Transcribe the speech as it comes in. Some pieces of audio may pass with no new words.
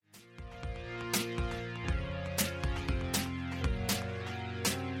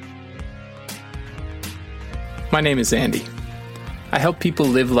My name is Andy. I help people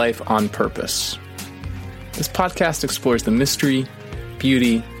live life on purpose. This podcast explores the mystery,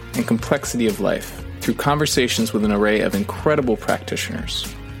 beauty, and complexity of life through conversations with an array of incredible practitioners,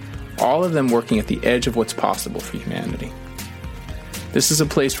 all of them working at the edge of what's possible for humanity. This is a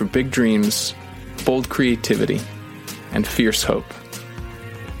place for big dreams, bold creativity, and fierce hope.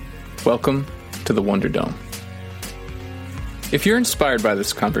 Welcome to the Wonder Dome. If you're inspired by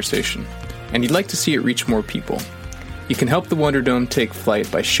this conversation and you'd like to see it reach more people, you can help the Wonder Dome take flight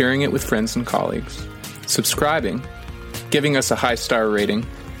by sharing it with friends and colleagues, subscribing, giving us a 5-star rating,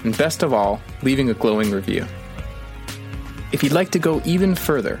 and best of all, leaving a glowing review. If you'd like to go even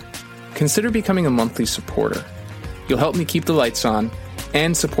further, consider becoming a monthly supporter. You'll help me keep the lights on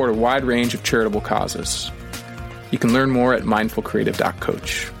and support a wide range of charitable causes. You can learn more at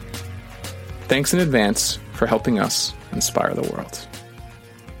mindfulcreative.coach. Thanks in advance for helping us inspire the world.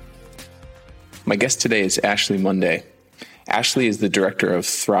 My guest today is Ashley Munday. Ashley is the director of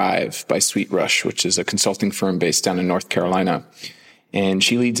Thrive by Sweet Rush, which is a consulting firm based down in North Carolina. And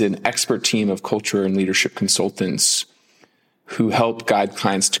she leads an expert team of culture and leadership consultants who help guide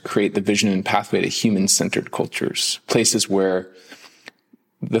clients to create the vision and pathway to human-centered cultures, places where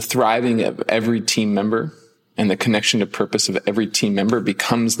the thriving of every team member and the connection to purpose of every team member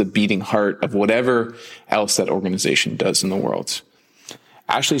becomes the beating heart of whatever else that organization does in the world.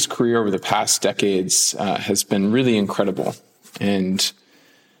 Ashley's career over the past decades has been really incredible. And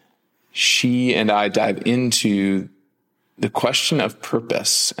she and I dive into the question of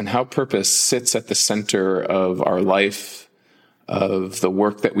purpose and how purpose sits at the center of our life, of the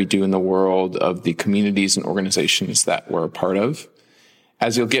work that we do in the world, of the communities and organizations that we're a part of.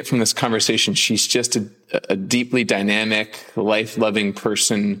 As you'll get from this conversation, she's just a deeply dynamic, life-loving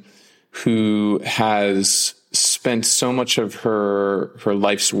person who has spent so much of her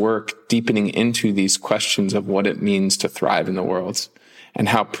life's work deepening into these questions of what it means to thrive in the world and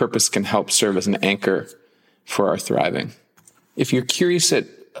how purpose can help serve as an anchor for our thriving. If you're curious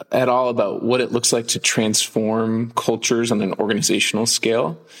at all about what it looks like to transform cultures on an organizational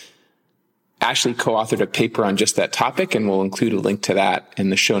scale, Ashley co-authored a paper on just that topic, and we'll include a link to that in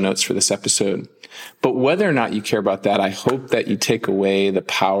the show notes for this episode. But whether or not you care about that, I hope that you take away the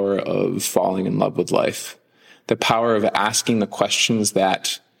power of falling in love with life, the power of asking the questions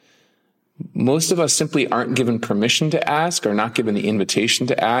that most of us simply aren't given permission to ask or not given the invitation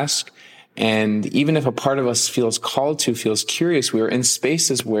to ask. And even if a part of us feels called to, feels curious, we're in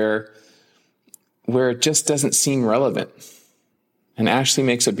spaces where it just doesn't seem relevant. And Ashley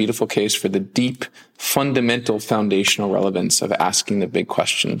makes a beautiful case for the deep, fundamental, foundational relevance of asking the big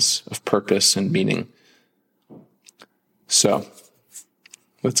questions of purpose and meaning. So,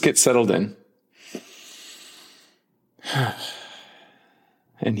 let's get settled in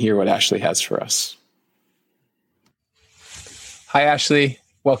and hear what Ashley has for us. Hi, Ashley.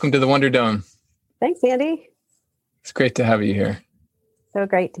 Welcome to the Wonder Dome. Thanks, Andy. It's great to have you here. So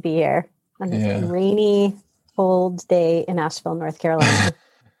great to be here on this rainy, cold day in Asheville, North Carolina.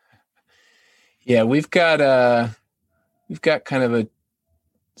 Yeah, we've got kind of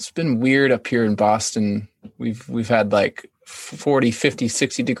it's been weird up here in Boston. We've had like 40, 50,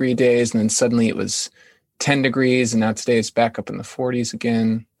 60 degree days, and then suddenly it was 10 degrees, and now today it's back up in the 40s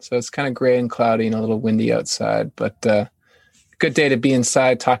again. So it's kind of gray and cloudy and a little windy outside, but good day to be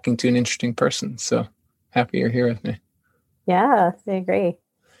inside talking to an interesting person. So happy you're here with me. Yeah, I agree.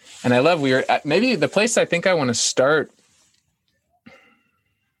 And I love maybe the place I think I want to start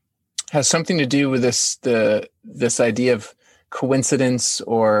has something to do with this idea of coincidence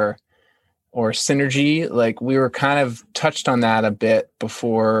or synergy. Like we were kind of touched on that a bit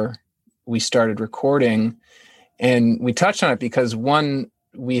before we started recording, and we touched on it because one,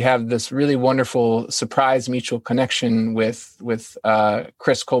 we have this really wonderful surprise mutual connection with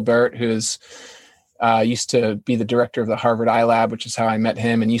Chris Colbert, who's used to be the director of the Harvard iLab, which is how I met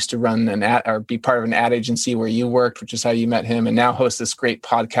him, and used to run be part of an ad agency where you worked, which is how you met him, and now hosts this great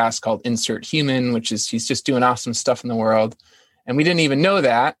podcast called Insert Human, which is he's just doing awesome stuff in the world. And we didn't even know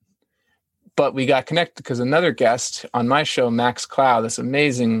that, but we got connected because another guest on my show, Max Clow, this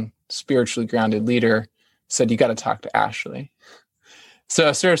amazing spiritually grounded leader, said, you got to talk to Ashley. So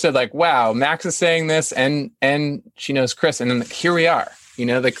I sort of said like, wow, Max is saying this and she knows Chris. And then here we are,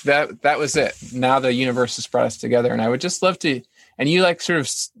 like that was it. Now the universe has brought us together. And I would just love to, and you like sort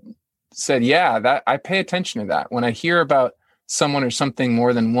of said, yeah, that I pay attention to that. When I hear about someone or something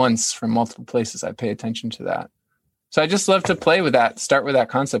more than once from multiple places, I pay attention to that. So I just love to play with that, start with that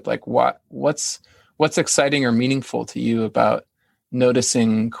concept. Like what's exciting or meaningful to you about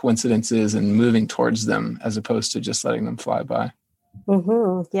noticing coincidences and moving towards them as opposed to just letting them fly by?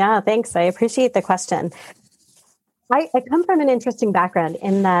 Mm-hmm. Yeah, thanks. I appreciate the question. I come from an interesting background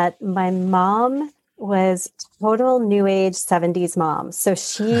in that my mom was total new age 70s mom. So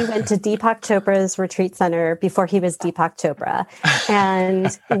she went to Deepak Chopra's retreat center before he was Deepak Chopra.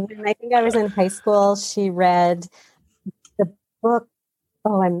 And when I think I was in high school, she read the book,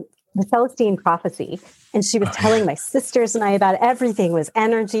 The Celestine Prophecy. And she was telling my sisters and I about it. Everything was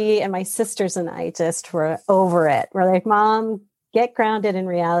energy. And my sisters and I just were over it. We're like, Mom, get grounded in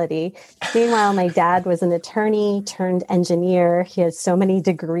reality. Meanwhile, my dad was an attorney turned engineer. He had so many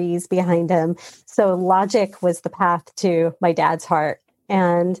degrees behind him. So logic was the path to my dad's heart.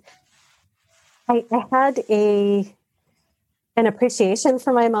 And I had an appreciation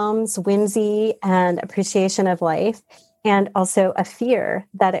for my mom's whimsy and appreciation of life, and also a fear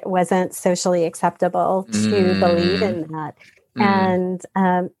that it wasn't socially acceptable to believe in that. And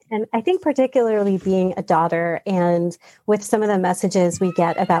I think particularly being a daughter, and with some of the messages we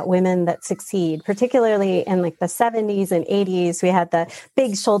get about women that succeed, particularly in like the 70s and 80s, we had the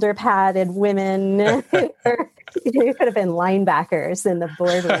big shoulder padded women, or you could have been linebackers in the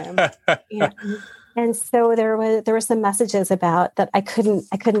boardroom. And so there were some messages about that I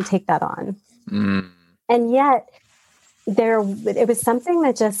couldn't take that on. And yet it was something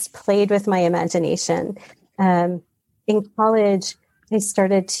that just played with my imagination. In college, I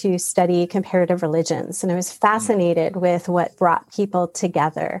started to study comparative religions, and I was fascinated with what brought people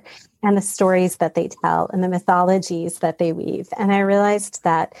together and the stories that they tell and the mythologies that they weave. And I realized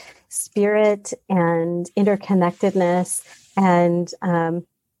that spirit and interconnectedness and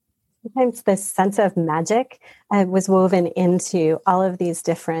sometimes this sense of magic was woven into all of these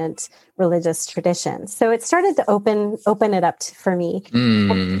different religious traditions. So it started to open it up for me.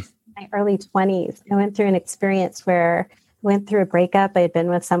 In my early 20s, I went through an experience where I went through a breakup. I had been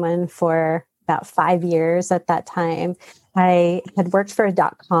with someone for about 5 years at that time. I had worked for a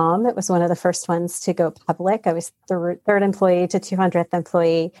 .com. It was one of the first ones to go public. I was the third employee to 200th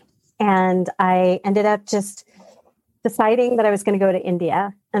employee. And I ended up just deciding that I was going to go to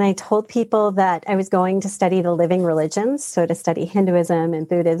India. And I told people that I was going to study the living religions, so to study Hinduism and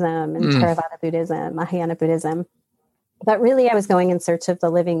Buddhism and Theravada Buddhism, Mahayana Buddhism. But really, I was going in search of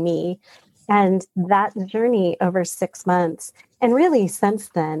the living me. And that journey over 6 months, and really since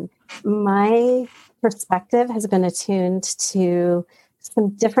then, my perspective has been attuned to some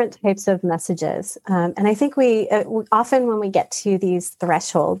different types of messages. And I think we often, when we get to these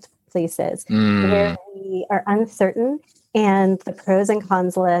threshold places where we are uncertain and the pros and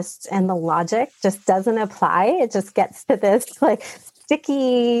cons list and the logic just doesn't apply, it just gets to this like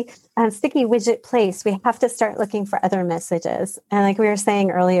sticky widget place. We have to start looking for other messages. And like we were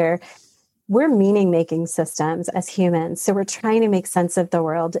saying earlier, we're meaning-making systems as humans. So we're trying to make sense of the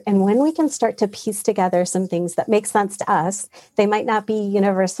world. And when we can start to piece together some things that make sense to us, they might not be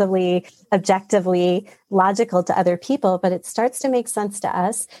universally, objectively logical to other people, but it starts to make sense to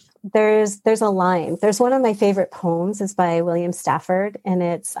us. There's a line. There's one of my favorite poems is by William Stafford, and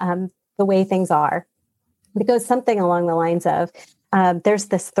it's The Way Things Are. It goes something along the lines of, there's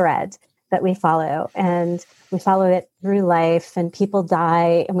this thread that we follow, and we follow it through life, and people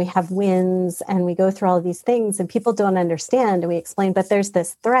die, and we have wins, and we go through all of these things, and people don't understand, and we explain, but there's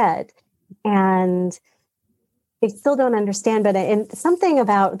this thread, and they still don't understand. But something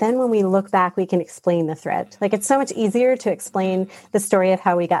about then when we look back, we can explain the thread. Like it's so much easier to explain the story of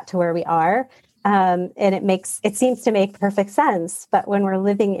how we got to where we are. And it seems to make perfect sense. But when we're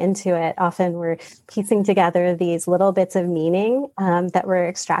living into it, often we're piecing together these little bits of meaning that we're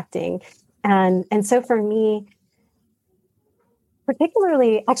extracting. And so for me,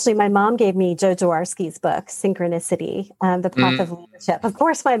 particularly, actually, my mom gave me Joe Jaworski's book, Synchronicity, The Path of Leadership. Of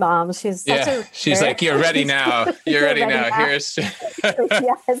course, my mom, she's like, you're ready now. You're ready now. Here's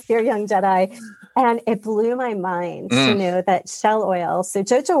yes, you're young Jedi. And it blew my mind to know that Shell Oil, so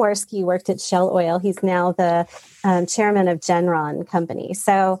Joe Jaworski worked at Shell Oil. He's now the chairman of Genron Company.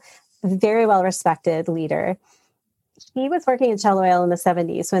 So very well-respected leader. He was working at Shell Oil in the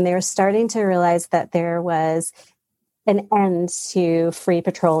 70s when they were starting to realize that there was an end to free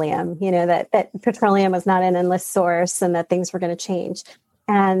petroleum, that petroleum was not an endless source and that things were going to change.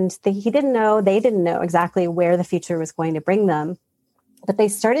 And they didn't know exactly where the future was going to bring them. But they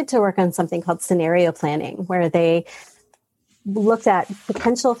started to work on something called scenario planning, where they looked at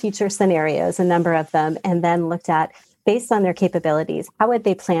potential future scenarios, a number of them, and then looked at, based on their capabilities, how would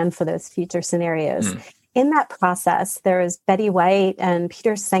they plan for those future scenarios? In that process, there was Betty White and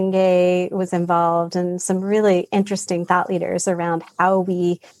Peter Senge was involved, and some really interesting thought leaders around how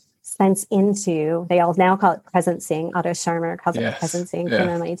we sense into, they all now call it presencing. Otto Scharmer calls it presencing from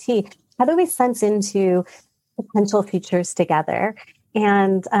MIT. How do we sense into potential futures together?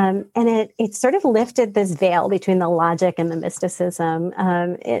 it sort of lifted this veil between the logic and the mysticism.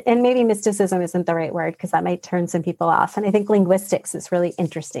 And maybe mysticism isn't the right word because that might turn some people off. And I think linguistics is really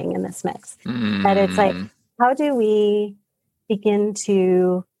interesting in this mix. That it's like, how do we begin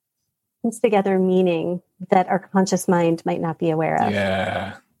to piece together meaning that our conscious mind might not be aware of?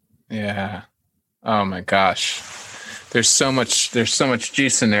 Yeah. Oh my gosh. There's so much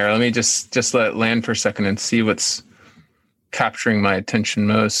juice in there. Let me just let it land for a second and see what's capturing my attention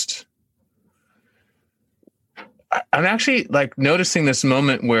most. I'm actually like noticing this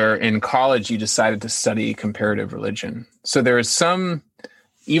moment where in college you decided to study comparative religion. So there is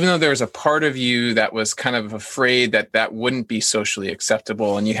even though there's a part of you that was kind of afraid that wouldn't be socially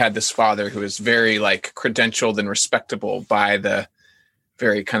acceptable, and you had this father who was very like credentialed and respectable by the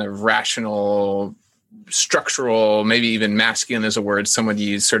very kind of rational, structural, maybe even masculine is a word someone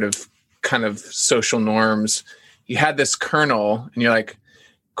used, sort of kind of social norms. You had this kernel and you're like,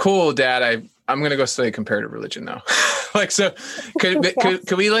 cool, Dad, I'm going to go study comparative religion now. Like, so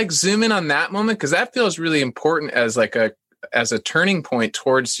could we like zoom in on that moment? Cause that feels really important as a turning point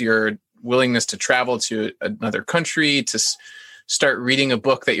towards your willingness to travel to another country, to start reading a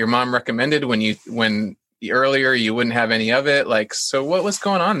book that your mom recommended when earlier you wouldn't have any of it. Like, so what was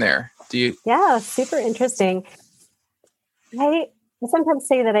going on there? Yeah, super interesting. I sometimes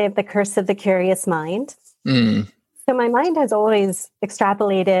say that I have the curse of the curious mind. So my mind has always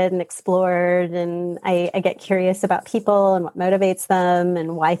extrapolated and explored, and I get curious about people and what motivates them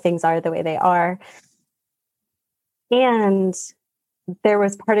and why things are the way they are. And there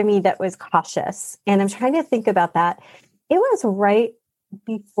was part of me that was cautious. And I'm trying to think about that. It was right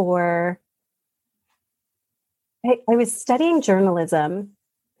before I was studying journalism,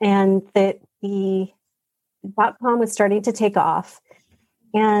 and the .com was starting to take off.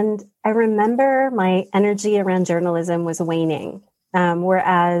 And I remember my energy around journalism was waning,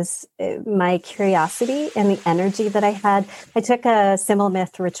 whereas my curiosity and the energy that I had, I took a symbol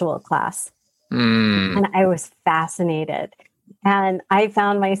myth ritual class, and I was fascinated. And I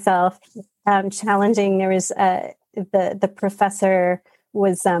found myself challenging. There was the professor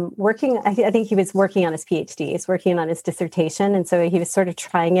was working. I think he was working on his PhD. He's working on his dissertation, and so he was sort of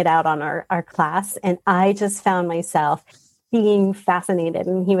trying it out on our class. And I just found myself being fascinated,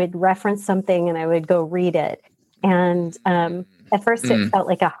 and he would reference something and I would go read it. And at first it felt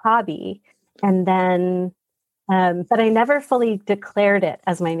like a hobby, and then, but I never fully declared it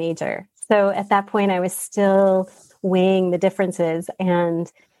as my major. So at that point I was still weighing the differences, and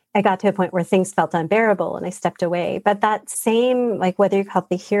I got to a point where things felt unbearable and I stepped away. But that same, like whether you call it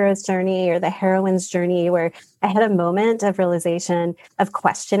the hero's journey or the heroine's journey, where I had a moment of realization, of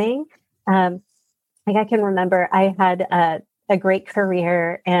questioning. Like I can remember I had a great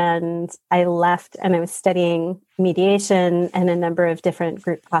career, and I left and I was studying mediation and a number of different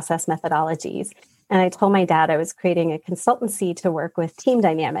group process methodologies. And I told my dad I was creating a consultancy to work with team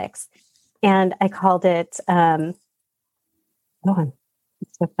dynamics. And I called it, it's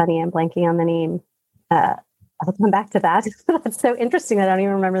so funny, I'm blanking on the name. I'll come back to that. That's so interesting that I don't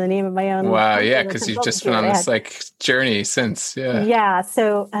even remember the name of my own. Wow, yeah, because you've just been on this like journey since, yeah. Yeah,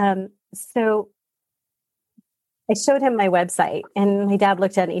 so I showed him my website, and my dad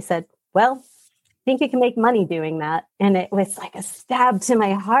looked at it and he said, well, I think you can make money doing that. And it was like a stab to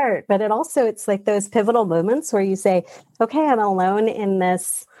my heart, but it's like those pivotal moments where you say, okay, I'm alone in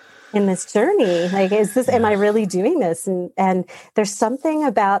this journey. Like, am I really doing this? And there's something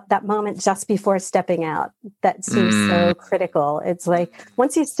about that moment just before stepping out that seems so critical. It's like,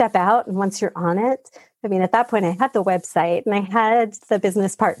 once you step out and once you're on it, I mean, at that point I had the website and I had the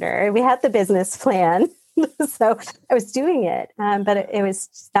business partner and we had the business plan. So I was doing it. But it was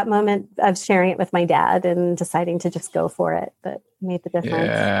just that moment of sharing it with my dad and deciding to just go for it that made the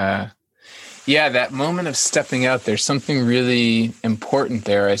difference. Yeah, that moment of stepping out, there's something really important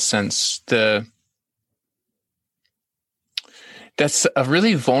there. I sense that's a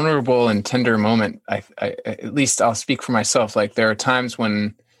really vulnerable and tender moment. I at least I'll speak for myself. Like there are times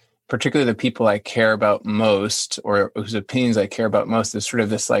when, particularly the people I care about most or whose opinions I care about most, is sort of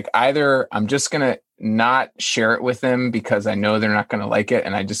this like, either I'm just going to not share it with them because I know they're not going to like it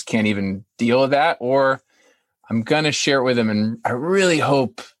and I just can't even deal with that, or I'm going to share it with them and I really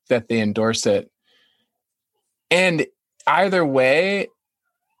hope that they endorse it. And either way,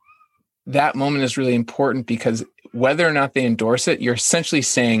 that moment is really important because whether or not they endorse it, you're essentially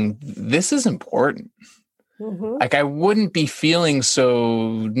saying, this is important. Mm-hmm. Like I wouldn't be feeling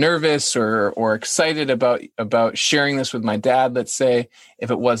so nervous or excited about sharing this with my dad, let's say, if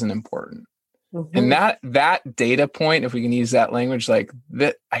it wasn't important. Mm-hmm. And that data point, if we can use that language, like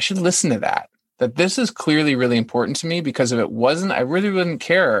that, I should listen to that. that this is clearly really important to me, because if it wasn't, I really wouldn't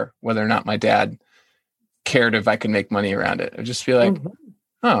care whether or not my dad cared if I could make money around it. I'd just be like,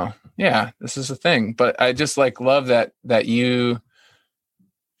 oh yeah, this is a thing. But I just like love that you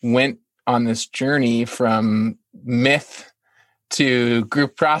went on this journey from myth to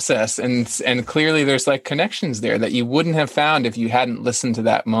group process, and clearly there's like connections there that you wouldn't have found if you hadn't listened to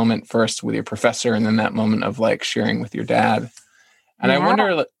that moment first with your professor, and then that moment of like sharing with your dad. And I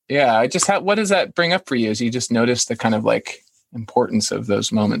wonder, what does that bring up for you as you just notice the kind of like importance of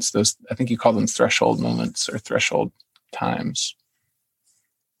those moments? Those, I think you call them threshold moments or threshold times.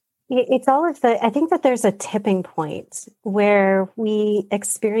 It's all of I think that there's a tipping point where we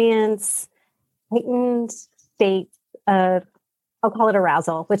experience heightened state of, I'll call it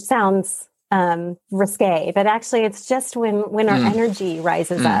arousal, which sounds risque, but actually it's just when our energy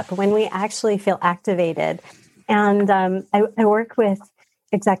rises up, when we actually feel activated. And I work with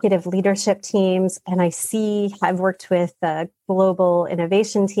executive leadership teams, and I've worked with a global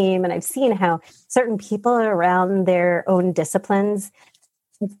innovation team, and I've seen how certain people around their own disciplines,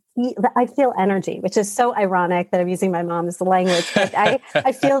 I feel energy, which is so ironic that I'm using my mom's language, but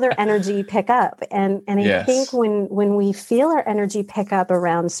I feel their energy pick up. And I think when we feel our energy pick up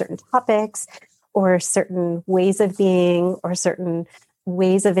around certain topics or certain ways of being or certain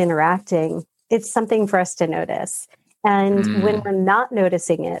ways of interacting, it's something for us to notice. And when we're not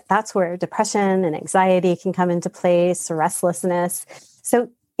noticing it, that's where depression and anxiety can come into place, restlessness. So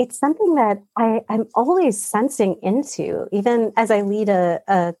it's something that I'm always sensing into, even as I lead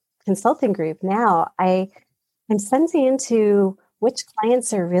a consulting group now. I'm sensing into which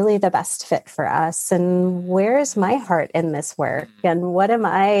clients are really the best fit for us, and where's my heart in this work, and what am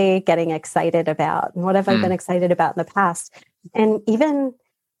I getting excited about, and what have I been excited about in the past. And even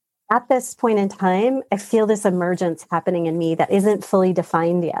at this point in time, I feel this emergence happening in me that isn't fully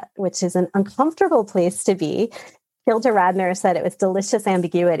defined yet, which is an uncomfortable place to be. Hilda Radner said it was delicious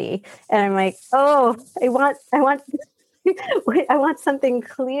ambiguity. And I'm like, oh, I want I want something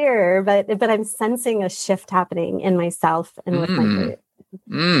clear, but I'm sensing a shift happening in myself and with my group.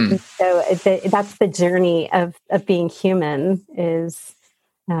 And so that's the journey of being human, is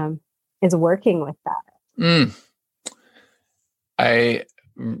working with that. I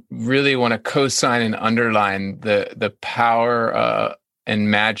really want to co-sign and underline the power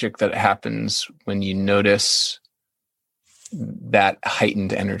and magic that happens when you notice that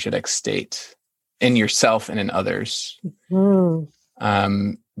heightened energetic state in yourself and in others.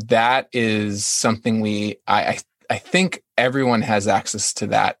 That is something I think everyone has access to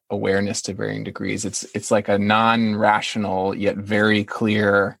that awareness to varying degrees. It's like a non-rational yet very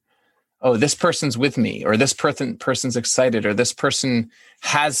clear, oh, this person's with me, or this person's excited, or this person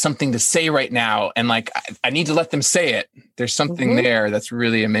has something to say right now, and like I need to let them say it. There's something there that's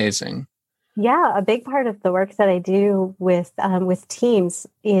really amazing. Yeah, a big part of the work that I do with teams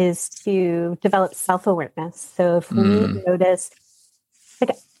is to develop self-awareness. So if we notice,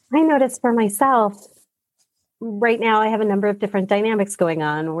 like I notice for myself, right now I have a number of different dynamics going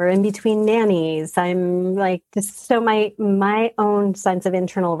on. We're in between nannies. I'm like, so my own sense of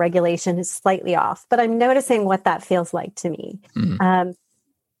internal regulation is slightly off, but I'm noticing what that feels like to me.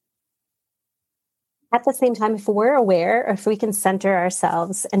 At the same time, if we're aware, or if we can center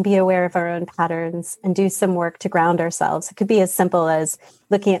ourselves and be aware of our own patterns and do some work to ground ourselves, it could be as simple as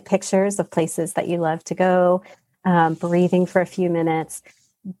looking at pictures of places that you love to go, breathing for a few minutes.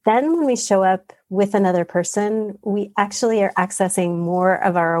 Then when we show up with another person, we actually are accessing more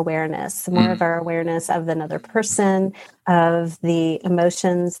of our awareness of another person, of the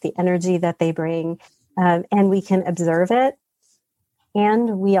emotions, the energy that they bring, and we can observe it.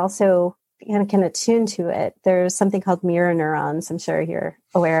 And we also can attune to it. There's something called mirror neurons. I'm sure you're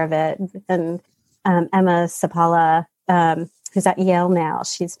aware of it. And Emma Sapala, who's at Yale now,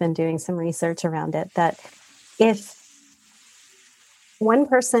 she's been doing some research around it, that if one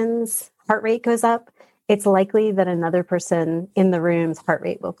person's heart rate goes up, it's likely that another person in the room's heart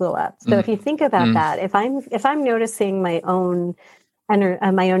rate will go up. So if you think about that, if I'm noticing my own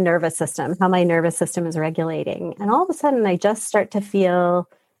nervous system, how my nervous system is regulating, and all of a sudden I just start to feel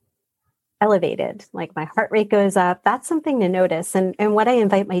elevated, like my heart rate goes up, that's something to notice. And what I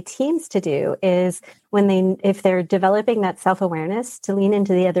invite my teams to do is if they're developing that self-awareness, to lean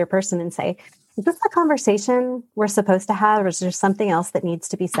into the other person and say, is this a conversation we're supposed to have, or is there something else that needs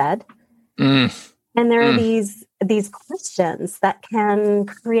to be said? And there are these questions that can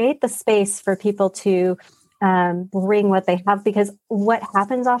create the space for people to bring what they have, because what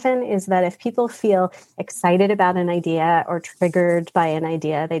happens often is that if people feel excited about an idea or triggered by an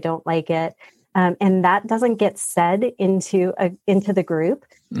idea, they don't like it, and that doesn't get said into the group,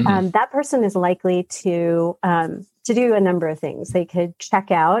 that person is likely to do a number of things. They could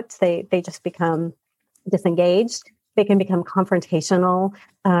check out. They just become disengaged. They can become confrontational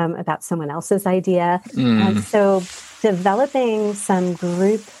about someone else's idea. And so developing some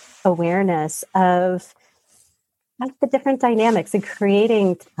group awareness of the different dynamics and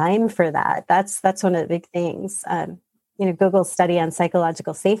creating time for that. That's one of the big things. Google's study on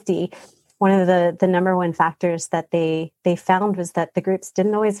psychological safety, one of the number one factors that they found was that the groups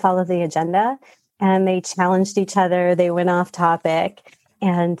didn't always follow the agenda, and they challenged each other. They went off topic,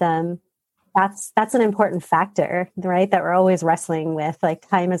 and that's an important factor, right? That we're always wrestling with. Like,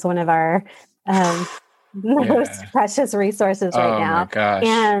 time is one of our most precious resources right now. Oh my gosh.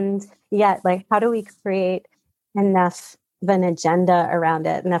 And yet, like, how do we create enough of an agenda around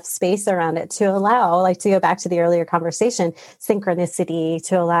it, enough space around it to allow, like, to go back to the earlier conversation, synchronicity,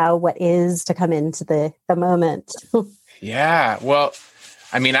 to allow what is to come into the moment? Yeah. Well,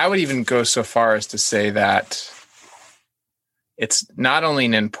 I mean, I would even go so far as to say that it's not only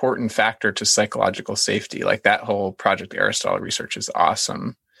an important factor to psychological safety, like that whole Project Aristotle research is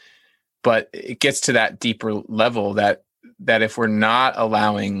awesome, but it gets to that deeper level that if we're not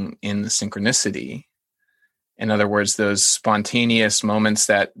allowing in the synchronicity, in other words, those spontaneous moments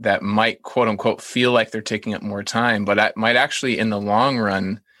that might, quote unquote, feel like they're taking up more time, but might actually in the long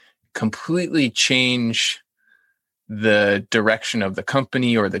run completely change the direction of the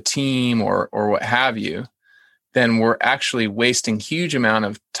company or the team or what have you, then we're actually wasting huge amount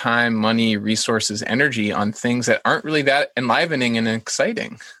of time, money, resources, energy on things that aren't really that enlivening and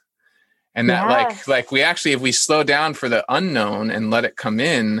exciting. And that like we actually, if we slow down for the unknown and let it come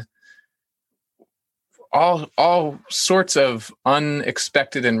in, all sorts of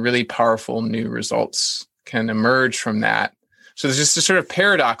unexpected and really powerful new results can emerge from that. So there's just a sort of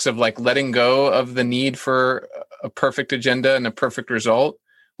paradox of like letting go of the need for a perfect agenda and a perfect result,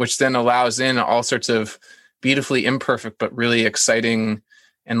 which then allows in all sorts of beautifully imperfect, but really exciting,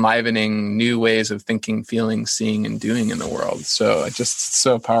 enlivening new ways of thinking, feeling, seeing, and doing in the world. So it's just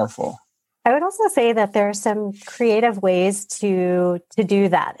so powerful. I would also say that there are some creative ways to do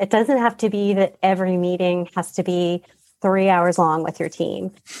that. It doesn't have to be that every meeting has to be 3 hours long with your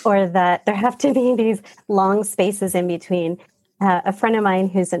team, or that there have to be these long spaces in between. A friend of mine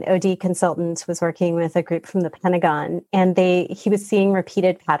who's an OD consultant was working with a group from the Pentagon, and he was seeing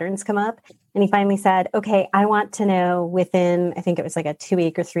repeated patterns come up. And he finally said, okay, I want to know within, I think it was like a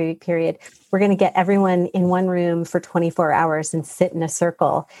 2-week or 3-week period, we're going to get everyone in one room for 24 hours and sit in a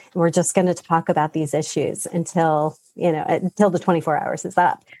circle. And we're just going to talk about these issues until the 24 hours is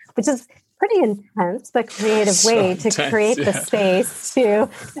up, which is pretty intense, but creative way to create the space to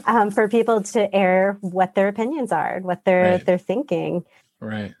for people to air what their opinions are, what they're thinking.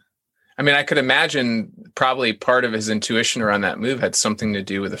 Right. I mean, I could imagine probably part of his intuition around that move had something to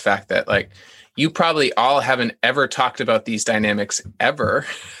do with the fact that, like, you probably all haven't ever talked about these dynamics ever.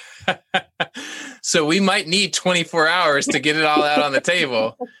 So we might need 24 hours to get it all out on the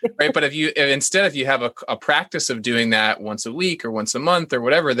table, right? But if you have a practice of doing that once a week or once a month or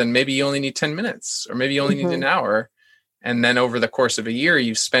whatever, then maybe you only need 10 minutes or maybe you only need an hour. And then over the course of a year,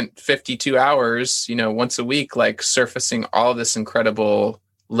 you've spent 52 hours, once a week, like surfacing all this incredible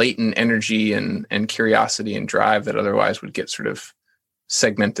latent energy and curiosity and drive that otherwise would get sort of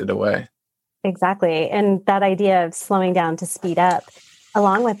segmented away. Exactly. And that idea of slowing down to speed up.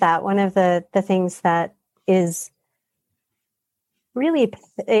 Along with that, one of the things that is really,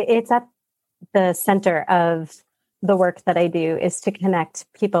 it's at the center of the work that I do is to connect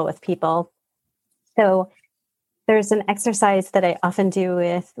people with people. So there's an exercise that I often do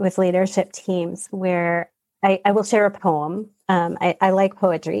with leadership teams where I will share a poem. I like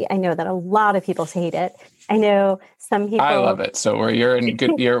poetry. I know that a lot of people hate it. I know some people. I love it. So we're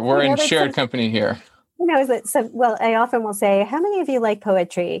in shared company here. I often will say, how many of you like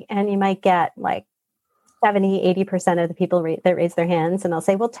poetry? And you might get like 70-80% of the people that raise their hands. And I'll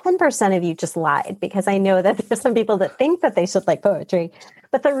say, well, 10% of you just lied, because I know that there's some people that think that they should like poetry.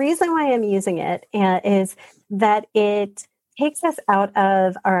 But the reason why I'm using it is that it takes us out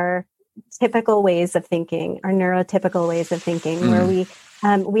of our typical ways of thinking, our neurotypical ways of thinking, where we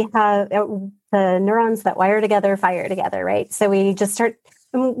have the neurons that wire together, fire together, right? So we just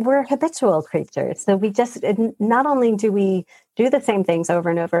we're habitual creatures. So we just, not only do we do the same things over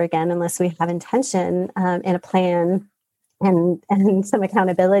and over again, unless we have intention and a plan and some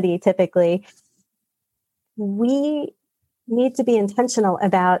accountability, typically, we need to be intentional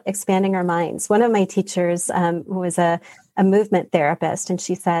about expanding our minds. One of my teachers was a a movement therapist, and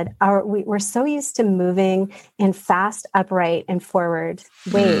she said, we're so used to moving in fast, upright, and forward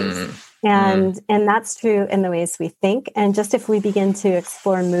ways. And that's true in the ways we think. And just if we begin to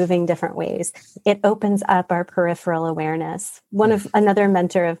explore moving different ways, it opens up our peripheral awareness. Another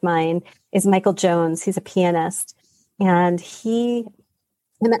mentor of mine is Michael Jones. He's a pianist. And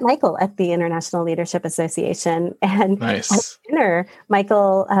I met Michael at the International Leadership Association. And nice. At dinner,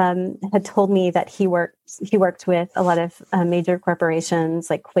 Michael had told me that he worked with a lot of major corporations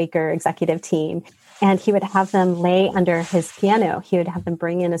like Quaker executive team. And he would have them lay under his piano. He would have them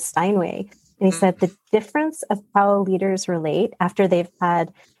bring in a Steinway. And he said the difference of how leaders relate after they've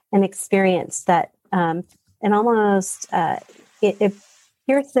had an experience that it almost it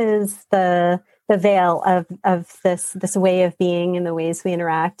pierces the veil of this way of being and the ways we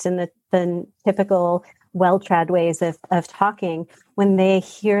interact and the typical well-trod ways of talking. When they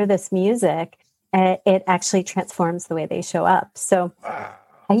hear this music, it actually transforms the way they show up. So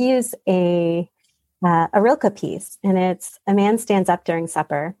I use a Rilke piece, and it's A Man Stands Up During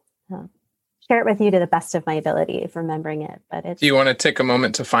Supper. Share it with you to the best of my ability of remembering it. But it's, do you want to take a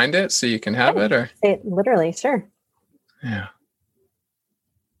moment to find it so you can have it, or literally, sure. Yeah,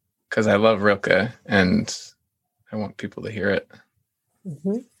 because I love Rilke, and I want people to hear it.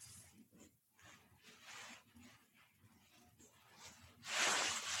 Mm-hmm.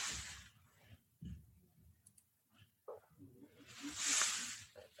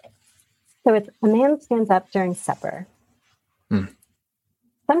 So it's A Man Stands Up During Supper.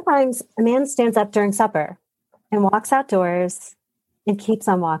 Sometimes a man stands up during supper and walks outdoors and keeps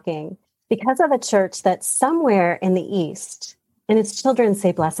on walking because of a church that's somewhere in the East, and his children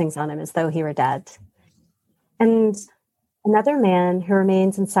say blessings on him as though he were dead. And another man who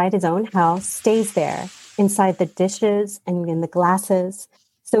remains inside his own house stays there, inside the dishes and in the glasses,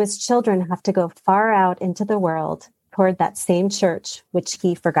 so his children have to go far out into the world toward that same church which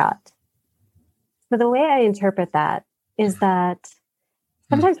he forgot. So the way I interpret that is that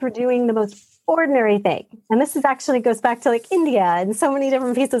sometimes we're doing the most ordinary thing. And this is actually goes back to like India and so many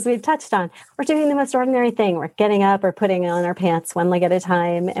different pieces we've touched on. We're doing the most ordinary thing. We're getting up or putting on our pants one leg at a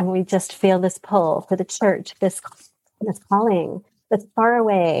time. And we just feel this pull for the church, this calling that's far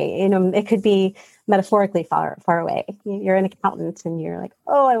away. You know, it could be metaphorically far away. You're an accountant and you're like,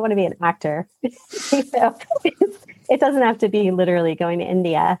 oh, I want to be an actor. So it doesn't have to be literally going to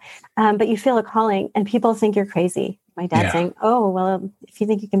India. But you feel a calling and people think you're crazy. My dad saying, oh, well, if you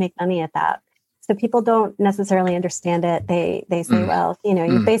think you can make money at that. So people don't necessarily understand it. They say, well, you know,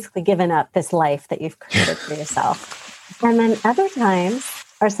 you've basically given up this life that you've created for yourself. And then other times,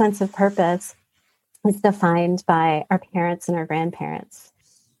 our sense of purpose is defined by our parents and our grandparents.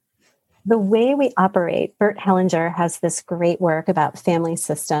 The way we operate, Bert Hellinger has this great work about family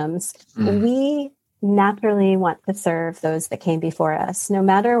systems. We naturally want to serve those that came before us. No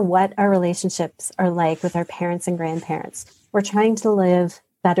matter what our relationships are like with our parents and grandparents, we're trying to live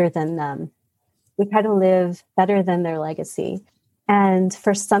better than them. We try to live better than their legacy. And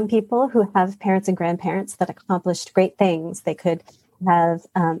for some people who have parents and grandparents that accomplished great things, they could have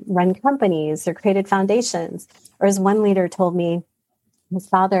run companies or created foundations. Or as one leader told me, his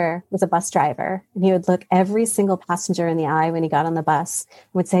father was a bus driver, and he would look every single passenger in the eye when he got on the bus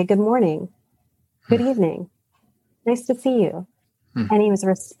and would say, good morning. Good evening. Nice to see you. And he was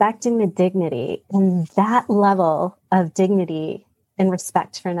respecting the dignity, and that level of dignity and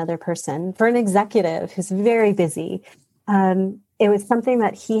respect for another person, for an executive who's very busy. It was something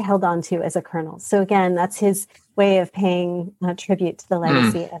that he held on to as a colonel. So again, that's his way of paying tribute to the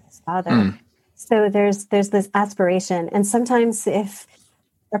legacy of his father. So there's this aspiration. And sometimes if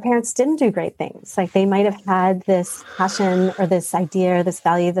our parents didn't do great things, like they might have had this passion or this idea or this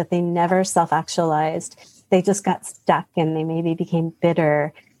value that they never self-actualized. They just got stuck and they maybe became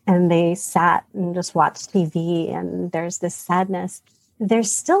bitter and they sat and just watched TV and there's this sadness.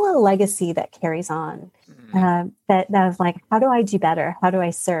 There's still a legacy that carries on that of like, how do I do better? How do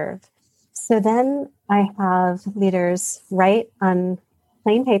I serve? So then I have leaders write on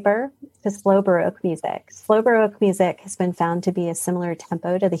plain paper to slow Baroque music. Slow Baroque music has been found to be a similar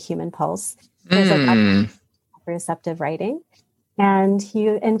tempo to the human pulse. There's like receptive writing. And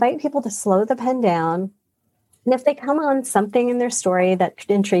you invite people to slow the pen down. And if they come on something in their story that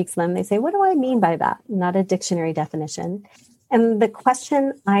intrigues them, they say, what do I mean by that? Not a dictionary definition. And the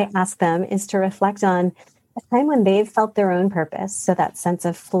question I ask them is to reflect on a time when they've felt their own purpose. So that sense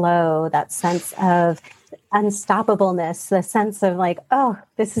of flow, that sense of unstoppableness, the sense of like, oh,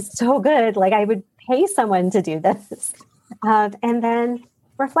 this is so good. Like I would pay someone to do this. And then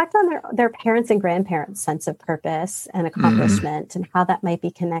reflect on their parents and grandparents' sense of purpose and accomplishment and how that might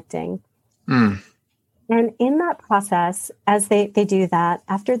be connecting. And in that process, as they do that,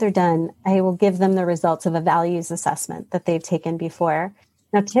 after they're done, I will give them the results of a values assessment that they've taken before.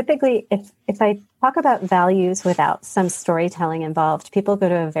 Now, typically, if I talk about values without some storytelling involved, people go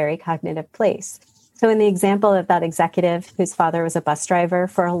to a very cognitive place. So in the example of that executive whose father was a bus driver,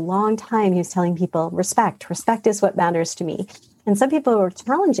 for a long time, he was telling people, respect is what matters to me. And some people were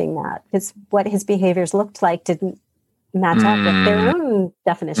challenging that because what his behaviors looked like didn't match up with their own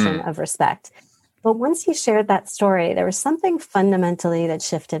definition of respect. But once he shared that story, there was something fundamentally that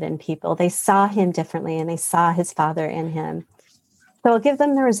shifted in people. They saw him differently and they saw his father in him. So I'll give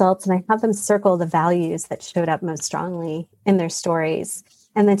them the results and I have them circle the values that showed up most strongly in their stories.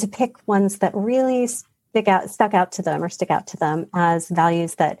 And then to pick ones that really stick out to them as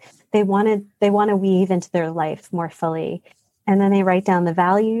values that they want to weave into their life more fully. And then they write down the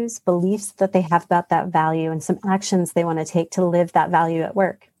values, beliefs that they have about that value, and some actions they want to take to live that value at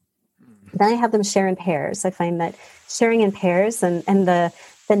work. Then I have them share in pairs. I find that sharing in pairs and the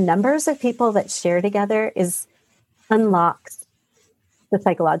numbers of people that share together unlocks the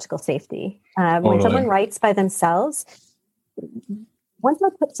psychological safety. When someone writes by themselves, once I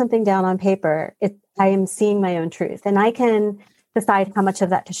put something down on paper, I am seeing my own truth, and I can decide how much of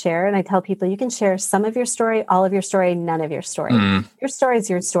that to share. And I tell people, you can share some of your story, all of your story, none of your story. Your story is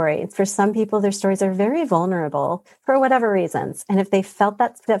your story. For some people, their stories are very vulnerable for whatever reasons. And if they felt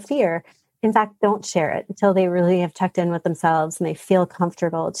that fear, in fact, don't share it until they really have checked in with themselves and they feel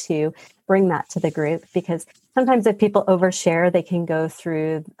comfortable to bring that to the group. Because sometimes if people overshare, they can go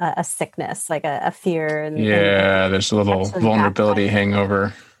through a sickness, like a fear. And there's a little vulnerability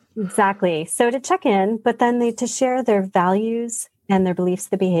hangover. Exactly. So to check in, but then to share their values and their beliefs,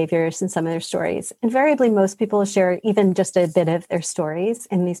 the behaviors, and some of their stories. Invariably, most people share even just a bit of their stories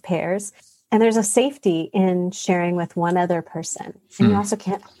in these pairs. And there's a safety in sharing with one other person. And you also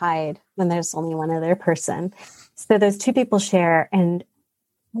can't hide when there's only one other person. So those two people share, and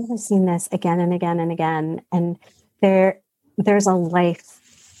I've seen this again and again and again. And there's a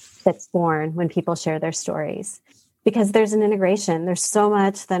life that's born when people share their stories. Because there's an integration. There's so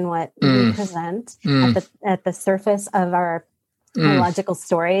much than what we present at the surface of our logical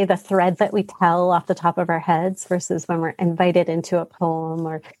story, the thread that we tell off the top of our heads versus when we're invited into a poem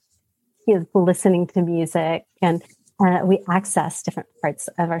or listening to music. And we access different parts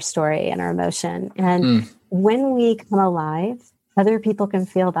of our story and our emotion. And when we come alive, other people can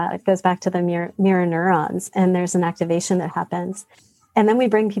feel that. It goes back to the mirror neurons, and there's an activation that happens. And then we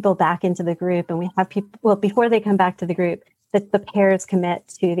bring people back into the group, and we have people, before they come back to the group, that the pairs commit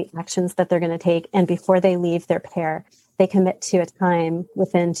to the actions that they're going to take. And before they leave their pair, they commit to a time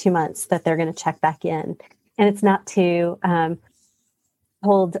within 2 months that they're going to check back in. And it's not to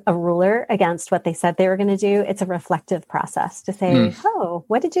hold a ruler against what they said they were going to do. It's a reflective process to say,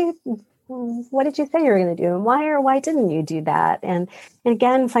 what did you say you were going to do? And why or why didn't you do that? And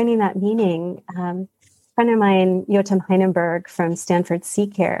again, finding that meaning. A friend of mine, Joachim Heinenberg from Stanford Sea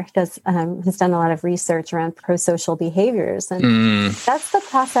Care, has done a lot of research around pro-social behaviors. And that's the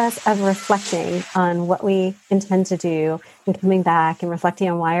process of reflecting on what we intend to do and coming back and reflecting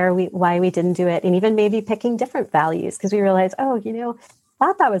on why we didn't do it. And even maybe picking different values because we realize,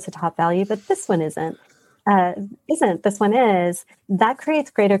 thought that was a top value, but this one isn't. This one is. That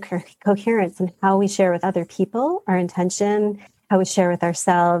creates greater coherence in how we share with other people, our intention, how we share with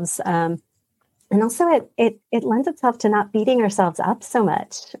ourselves. And also it lends itself to not beating ourselves up so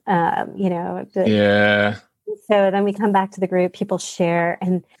much. So then we come back to the group, people share,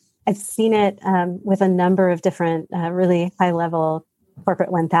 and I've seen it with a number of different really high level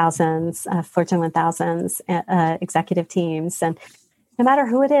corporate 1000s, Fortune 1000s, executive teams. And no matter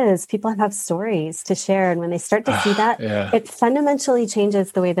who it is, people have stories to share. And when they start to see that, it fundamentally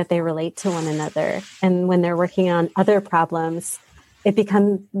changes the way that they relate to one another. And when they're working on other problems,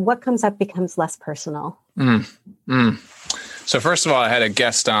 what comes up becomes less personal. So first of all, I had a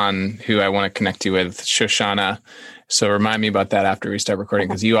guest on who I want to connect you with, Shoshana. So remind me about that after we start recording,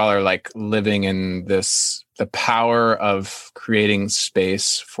 because you all are like living in the power of creating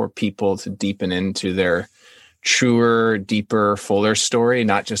space for people to deepen into their truer, deeper, fuller story,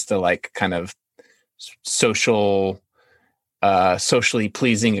 not just the like kind of socially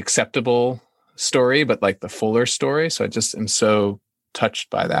pleasing, acceptable story, but like the fuller story. So I just am so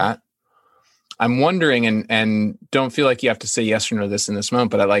touched by that. I'm wondering, and don't feel like you have to say yes or no to this in this moment,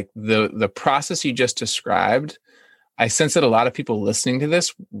 but I like the process you just described. I sense that a lot of people listening to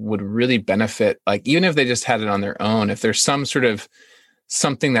this would really benefit, like even if they just had it on their own, if there's some sort of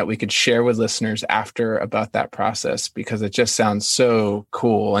something that we could share with listeners after about that process, because it just sounds so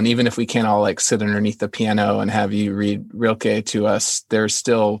cool. And even if we can't all like sit underneath the piano and have you read Rilke to us, there's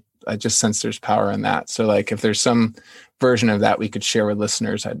still I just sense there's power in that. So like, if there's some version of that we could share with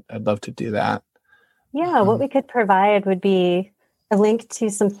listeners, I'd love to do that. Yeah, what we could provide would be a link to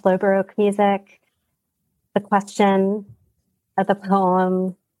some slow Baroque music, the question of the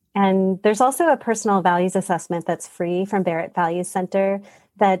poem, and there's also a personal values assessment that's free from Barrett Values Center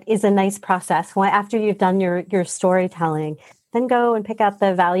that is a nice process. After you've done your storytelling, then go and pick out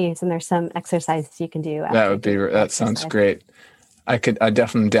the values, and there's some exercises you can do. That sounds great. I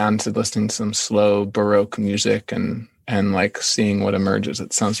definitely down to listening to some slow Baroque music and like seeing what emerges.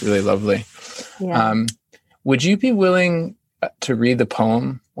 It sounds really lovely. Yeah. Would you be willing to read the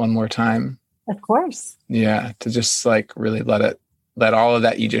poem one more time? Of course. Yeah. To just like really let all of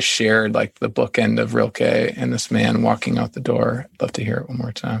that you just shared, like the bookend of Rilke and this man walking out the door. I'd love to hear it one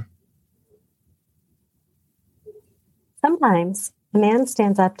more time. Sometimes a man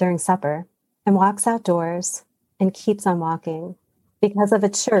stands up during supper and walks outdoors and keeps on walking because of a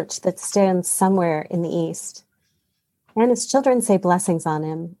church that stands somewhere in the east. And his children say blessings on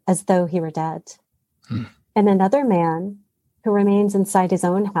him as though he were dead. And another man who remains inside his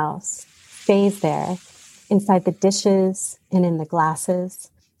own house stays there, inside the dishes and in the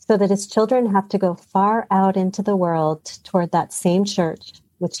glasses, so that his children have to go far out into the world toward that same church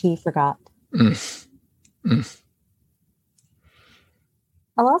which he forgot.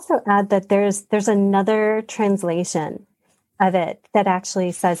 I'll also add that there's another translation of it that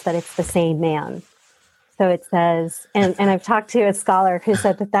actually says that it's the same man. So it says, and I've talked to a scholar who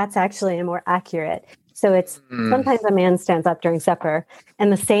said that that's actually a more accurate. So it's sometimes a man stands up during supper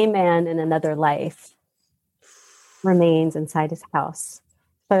and the same man in another life remains inside his house.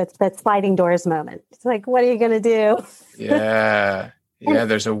 So it's that sliding doors moment. It's like, what are you going to do? Yeah. Yeah.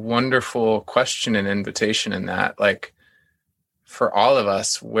 There's a wonderful question and invitation in that. Like, for all of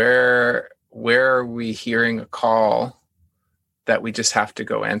us, where are we hearing a call that we just have to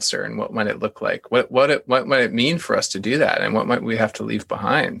go answer, and what might it look like? What might it mean for us to do that, and what might we have to leave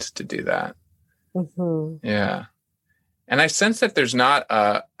behind to do that? Mm-hmm. Yeah. And I sense that there's not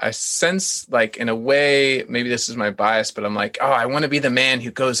I sense like, in a way, maybe this is my bias, but I'm like, oh, I want to be the man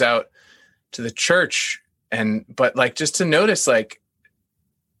who goes out to the church, but like, just to notice, like,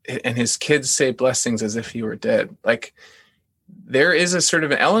 and his kids say blessings as if he were dead. Like, there is a sort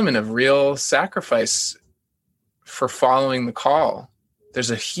of an element of real sacrifice for following the call.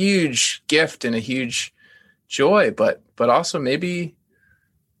 There's a huge gift and a huge joy, but also maybe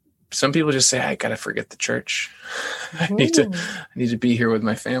some people just say, I got to forget the church. I need to be here with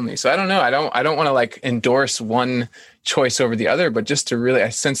my family. So I don't know. I don't want to like endorse one choice over the other, but just to really, I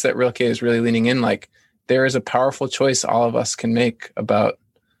sense that Rilke is really leaning in, like, there is a powerful choice all of us can make about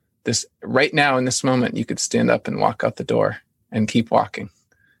this right now. In this moment, you could stand up and walk out the door and keep walking.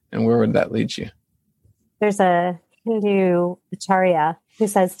 And where would that lead you? There's a Hindu acharya who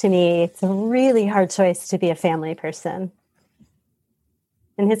says to me, it's a really hard choice to be a family person.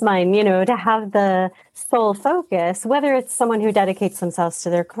 In his mind, to have the sole focus, whether it's someone who dedicates themselves to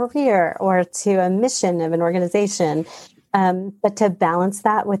their career or to a mission of an organization, but to balance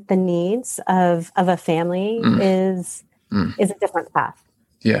that with the needs of a family is a different path.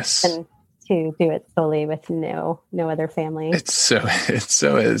 Yes. And to do it solely with no other family. It so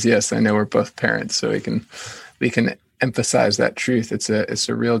is. Yes, I know we're both parents, so we can emphasize that truth. It's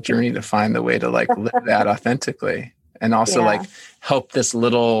a real journey to find the way to like live that authentically, and also like help this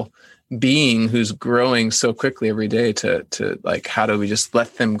little being who's growing so quickly every day to like, how do we just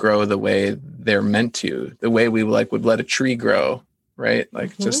let them grow the way they're meant to, the way we like would let a tree grow, right?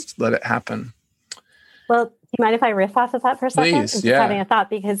 Like just let it happen. Well, do you mind if I riff off of that for a second? Please, I'm just having a thought,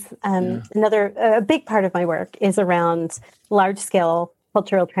 because a big part of my work is around large-scale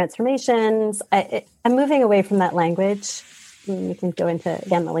cultural transformations. I'm moving away from that language. We can go into,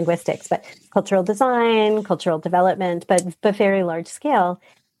 again, the linguistics, but cultural design, cultural development, but very large scale.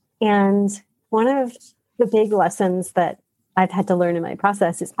 And one of the big lessons that I've had to learn in my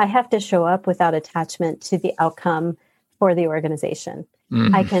process is I have to show up without attachment to the outcome for the organization.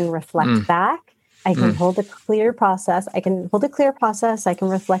 I can reflect back. I can hold a clear process. I can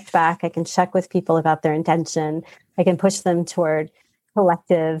reflect back. I can check with people about their intention. I can push them toward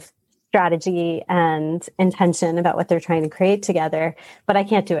collective strategy and intention about what they're trying to create together, but I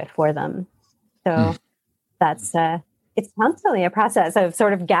can't do it for them. So that's, it's constantly a process of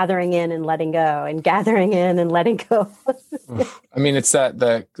sort of gathering in and letting go, and gathering in and letting go. I mean, it's that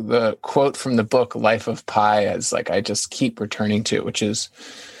the quote from the book, Life of Pi, is like, I just keep returning to, which is,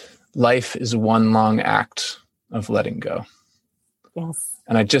 life is one long act of letting go. Yes.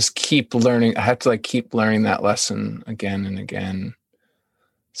 And I just keep learning. I have to like keep learning that lesson again and again.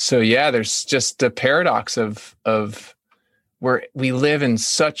 So yeah, there's just the paradox of we live in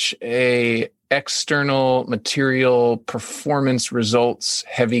such a external material performance results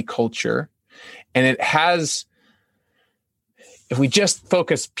heavy culture. And it has, if we just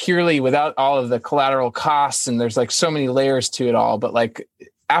focus purely without all of the collateral costs, and there's like so many layers to it all, but like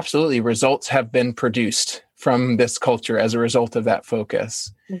absolutely results have been produced from this culture as a result of that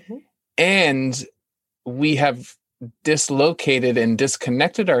focus. Mm-hmm. And we have dislocated and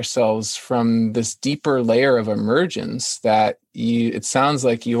disconnected ourselves from this deeper layer of emergence that it sounds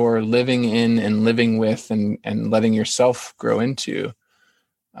like you're living in and living with and letting yourself grow into.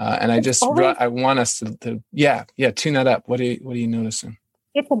 And I want us to tune that up. What are you noticing?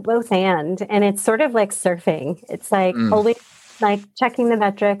 It's a both and it's sort of like surfing. It's like always like checking the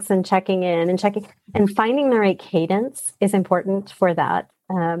metrics and checking in and checking and finding the right cadence is important for that.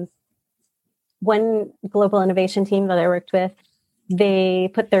 One global innovation team that I worked with,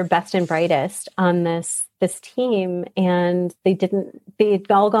 they put their best and brightest on this team, and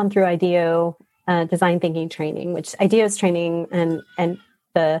they'd all gone through IDEO design thinking training, which IDEO's training and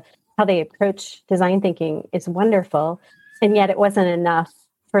how they approach design thinking is wonderful. And yet it wasn't enough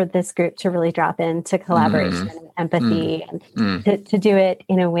for this group to really drop into collaboration and empathy and to do it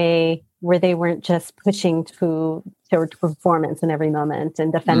in a way where they weren't just pushing toward performance in every moment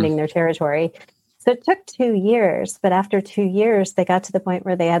and defending their territory. So it took 2 years, but after 2 years, they got to the point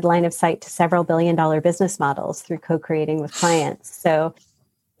where they had line of sight to several $billion business models through co-creating with clients. So,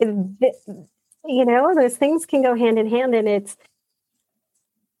 those things can go hand in hand, and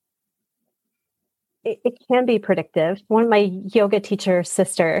it can be predictive. One of my yoga teacher's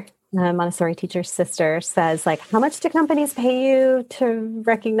sister, Montessori teacher's sister, says, like, how much do companies pay you to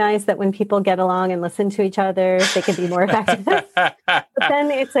recognize that when people get along and listen to each other, they can be more effective? But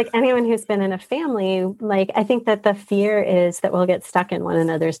then it's like anyone who's been in a family, like, I think that the fear is that we'll get stuck in one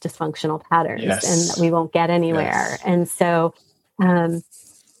another's dysfunctional patterns and that we won't get anywhere. Yes. And so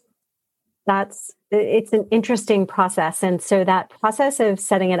it's an interesting process. And so that process of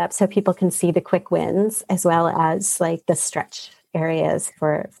setting it up so people can see the quick wins as well as like the stretch areas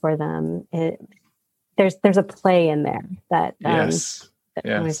for them. There's a play in there that I was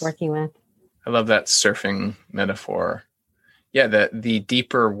working with. I love that surfing metaphor. Yeah, the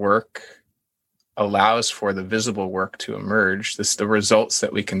deeper work allows for the visible work to emerge. The results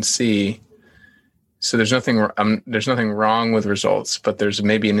that we can see. So there's nothing wrong with results, but there's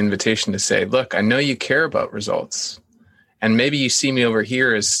maybe an invitation to say, look, I know you care about results, and maybe you see me over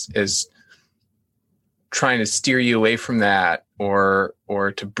here as trying to steer you away from that, or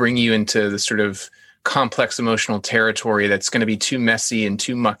to bring you into the sort of complex emotional territory that's going to be too messy and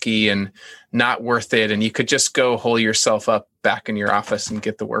too mucky and not worth it. And you could just go hole yourself up back in your office and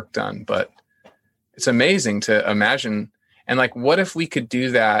get the work done. But it's amazing to imagine. And like, what if we could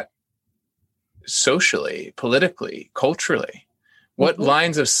do that socially, politically, culturally? What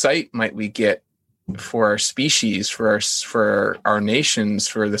lines of sight might we get for our species, for our nations,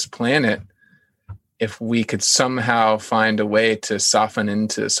 for this planet, if we could somehow find a way to soften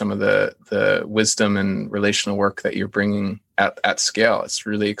into some of the wisdom and relational work that you're bringing at scale? It's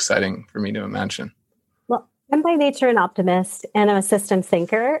really exciting for me to imagine. Well, I'm by nature an optimist, and I'm a systems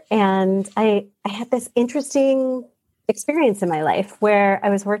thinker. And I had this interesting experience in my life where I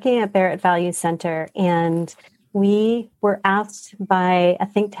was working at Barrett Value Center, and we were asked by a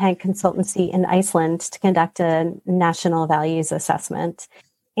think tank consultancy in Iceland to conduct a national values assessment.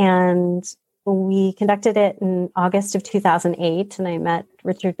 And we conducted it in August of 2008, and I met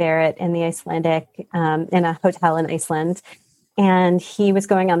Richard Barrett in the Icelandic, in a hotel in Iceland. And he was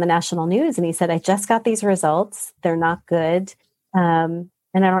going on the national news, and he said, I just got these results. They're not good. And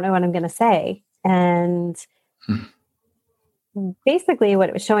I don't know what I'm going to say. And basically what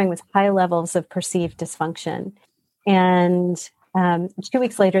it was showing was high levels of perceived dysfunction. And 2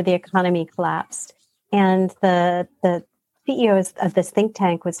 weeks later, the economy collapsed. And the CEO of this think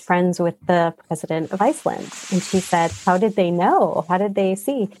tank was friends with the president of Iceland. And she said, how did they know? How did they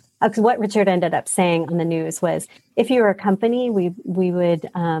see? Because what Richard ended up saying on the news was, if you were a company, we would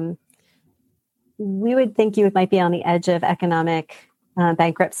think you might be on the edge of economic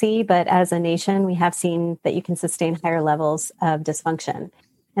bankruptcy. But as a nation, we have seen that you can sustain higher levels of dysfunction.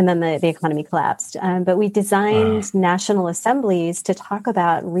 And then the economy collapsed. But we designed national assemblies to talk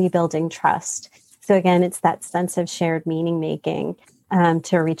about rebuilding trust. So again, it's that sense of shared meaning making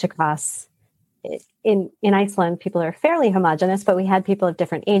to reach across. In Iceland, people are fairly homogenous, but we had people of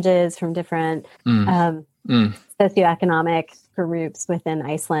different ages from different socioeconomic groups within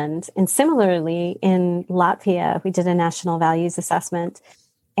Iceland. And similarly, in Latvia, we did a national values assessment.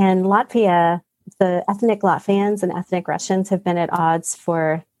 And Latvia, the ethnic Latvians and ethnic Russians have been at odds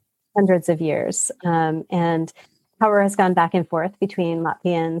for hundreds of years. And power has gone back and forth between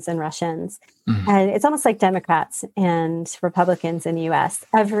Latvians and Russians. And it's almost like Democrats and Republicans in the US.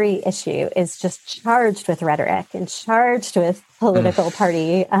 Every issue is just charged with rhetoric and charged with political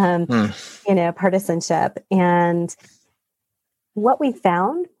party, partisanship. And what we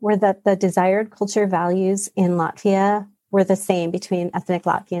found were that the desired culture values in Latvia were the same between ethnic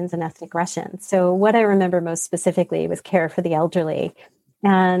Latvians and ethnic Russians. So what I remember most specifically was care for the elderly.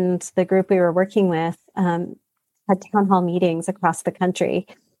 And the group we were working with had town hall meetings across the country.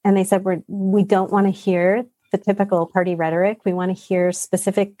 And they said, we don't want to hear the typical party rhetoric. We want to hear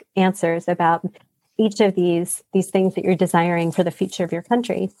specific answers about each of these things that you're desiring for the future of your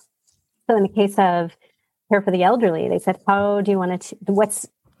country. So in the case of care for the elderly, they said, how do you want to,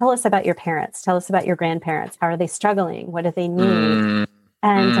 tell us about your parents, tell us about your grandparents. How are they struggling? What do they need?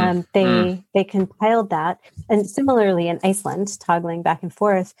 And they compiled that. And similarly in Iceland, toggling back and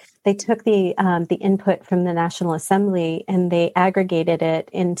forth, they took the input from the National Assembly and they aggregated it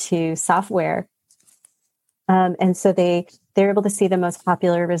into software. And so they're able to see the most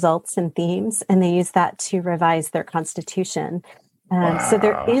popular results and themes, and they use that to revise their constitution. So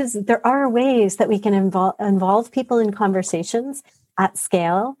there are ways that we can involve people in conversations at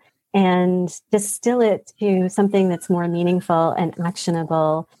scale and distill it to something that's more meaningful and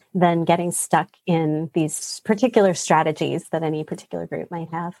actionable than getting stuck in these particular strategies that any particular group might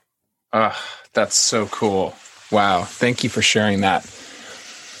have. That's so cool. Wow. Thank you for sharing that.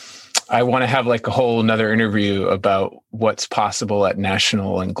 I want to have like a whole another interview about what's possible at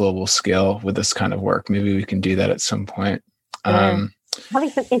national and global scale with this kind of work. Maybe we can do that at some point. Having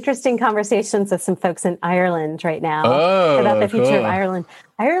some interesting conversations with some folks in Ireland right now about the future of Ireland.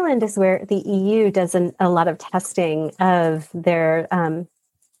 Ireland is where the EU does a lot of testing of their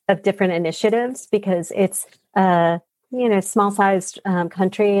of different initiatives because it's a small-sized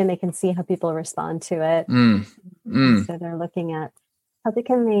country and they can see how people respond to it. So they're looking at how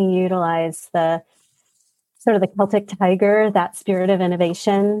can they utilize the sort of the Celtic tiger, that spirit of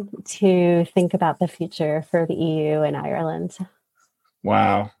innovation, to think about the future for the EU and Ireland.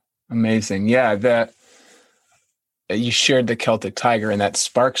 Wow. Amazing. Yeah. That you shared the Celtic tiger and that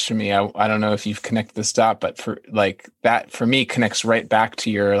sparks for me. I don't know if you've connected this dot, but for me connects right back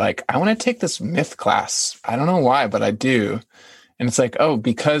to your, I want to take this myth class. I don't know why, but I do. And it's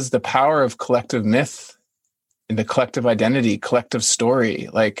because the power of collective myth and the collective identity, collective story,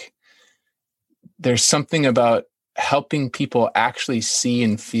 there's something about helping people actually see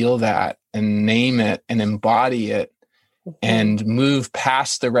and feel that and name it and embody it. And move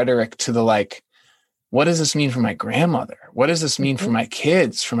past the rhetoric to the what does this mean for my grandmother? What does this mean for my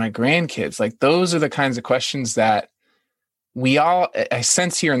kids, for my grandkids? Those are the kinds of questions that I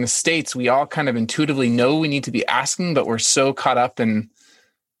sense here in the States, we all kind of intuitively know we need to be asking, but we're so caught up in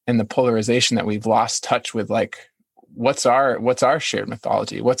the polarization that we've lost touch with what's our shared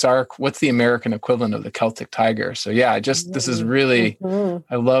mythology? What's the American equivalent of the Celtic tiger? So yeah, this is really,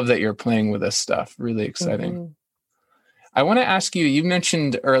 I love that you're playing with this stuff. Really exciting. I want to ask you, you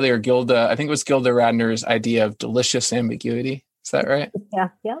mentioned earlier, Gilda, I think it was Gilda Radner's idea of delicious ambiguity. Is that right? Yeah.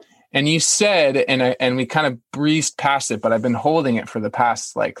 And you said, and we kind of breezed past it, but I've been holding it for the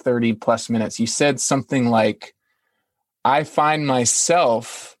past 30 plus minutes. You said something like, I find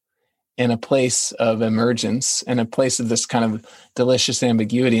myself in a place of emergence and a place of this kind of delicious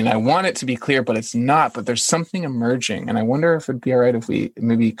ambiguity. And I want it to be clear, but it's not, but there's something emerging. And I wonder if it'd be all right if we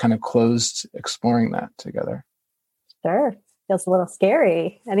maybe kind of closed exploring that together. Sure. Feels a little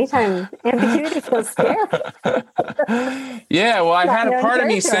scary. Anytime ambiguity feels scary. Yeah. Well, I had a part of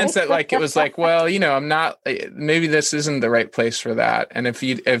me sense that it was I'm not, maybe this isn't the right place for that. And if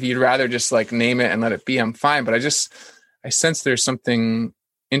you'd rather just name it and let it be, I'm fine. But I sense there's something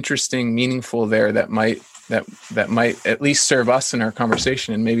interesting, meaningful there that might at least serve us in our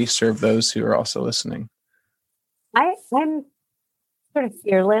conversation and maybe serve those who are also listening. I'm sort of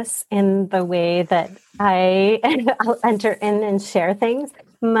fearless in the way that I'll enter in and share things.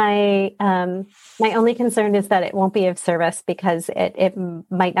 My only concern is that it won't be of service because it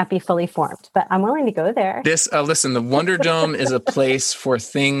might not be fully formed, but I'm willing to go there. Listen, the Wonder Dome is a place for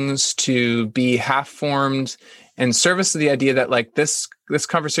things to be half formed and service to the idea that this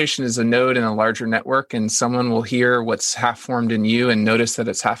conversation is a node in a larger network, and someone will hear what's half formed in you and notice that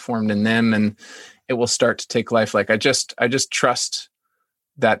it's half formed in them, and it will start to take life. I just trust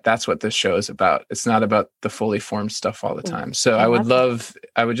that that's what this show is about. It's not about the fully formed stuff all the time. So I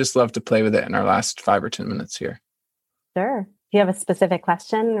would just love to play with it in our last 5 or 10 minutes here. Sure. you have a specific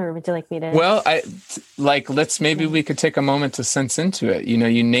question, or would you like me to? Well, maybe we could take a moment to sense into it.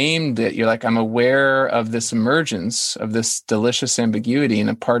 You named it. You're like, I'm aware of this emergence of this delicious ambiguity, and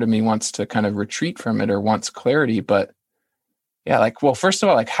a part of me wants to kind of retreat from it or wants clarity. But yeah, first of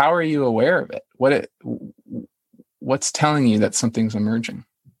all, how are you aware of it? What's telling you that something's emerging?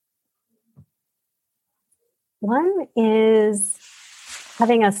 One is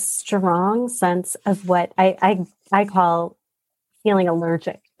having a strong sense of what I call feeling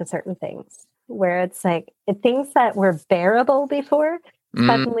allergic to certain things, where it's like things that were bearable before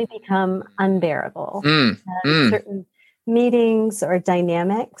suddenly become unbearable. Certain meetings or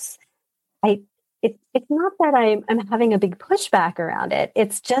dynamics, it's not that I'm having a big pushback around it.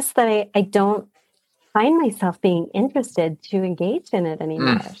 It's just that I don't find myself being interested to engage in it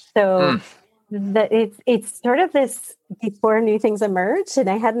anymore. So that it's sort of this before new things emerge, and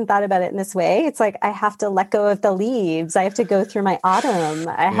I hadn't thought about it in this way. It's like I have to let go of the leaves. I have to go through my autumn.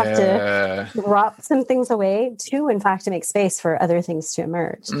 I have to drop some things away to, in fact, to make space for other things to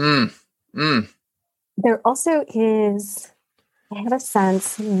emerge. There also is, I have a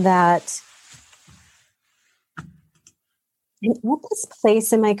sense that I'm at this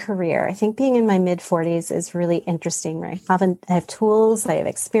place in my career. I think being in my mid-40s is really interesting, right? I have tools, I have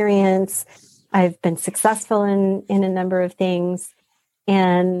experience, I've been successful in a number of things.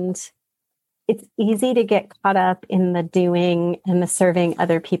 And it's easy to get caught up in the doing and the serving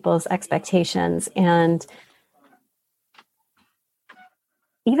other people's expectations. And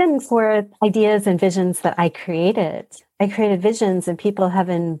even for ideas and visions that I created visions and people have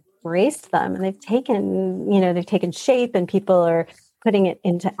embraced them, and they've taken shape, and people are putting it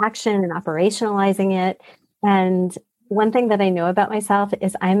into action and operationalizing it. And one thing that I know about myself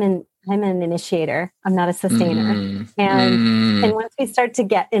is I'm an initiator. I'm not a sustainer. And once we start to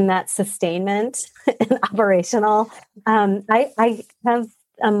get in that sustainment and operational, I have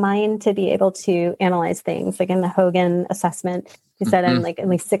a mind to be able to analyze things. Like in the Hogan assessment, he said I'm like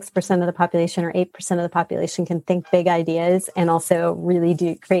only 6% of the population or 8% of the population can think big ideas and also really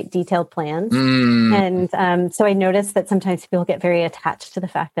do create detailed plans. And so I noticed that sometimes people get very attached to the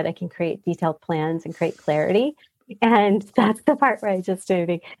fact that I can create detailed plans and create clarity. And that's the part where I just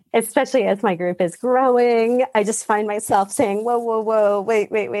do, especially as my group is growing, I just find myself saying, whoa,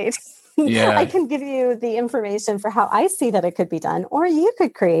 wait. Yeah. I can give you the information for how I see that it could be done, or you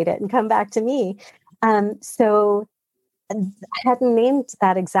could create it and come back to me. So I hadn't named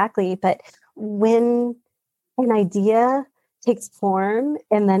that exactly, but when an idea takes form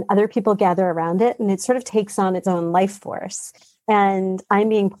and then other people gather around it and it sort of takes on its own life force, and I'm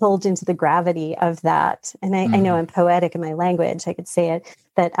being pulled into the gravity of that. And I know I'm poetic in my language. I could say it,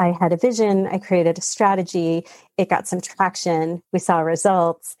 that I had a vision, I created a strategy, it got some traction, we saw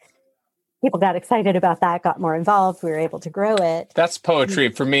results. People got excited about that, got more involved. We were able to grow it. That's poetry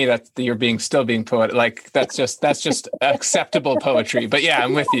for me. That's you're still being poetic. Like that's just acceptable poetry. But yeah,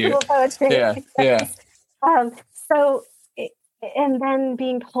 I'm with you. Poetry. Yeah. So, and then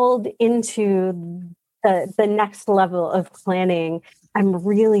being pulled into the next level of planning, I'm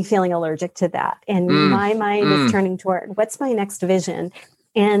really feeling allergic to that, and my mind is turning toward what's my next vision.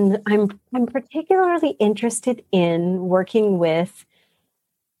 And I'm particularly interested in working with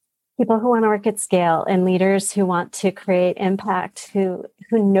people who want to work at scale and leaders who want to create impact, who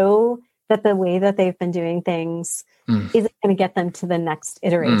know that the way that they've been doing things isn't going to get them to the next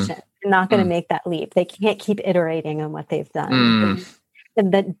iteration. They're not going to make that leap. They can't keep iterating on what they've done.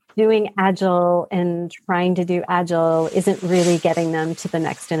 And that doing agile and trying to do agile isn't really getting them to the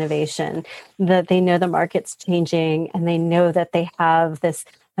next innovation. That they know the market's changing and they know that they have this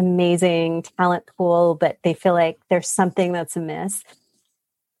amazing talent pool, but they feel like there's something that's amiss.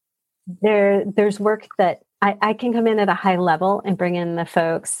 There's work that I can come in at a high level and bring in the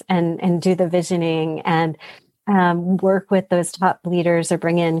folks and do the visioning and work with those top leaders, or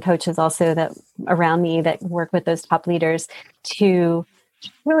bring in coaches also that around me that work with those top leaders to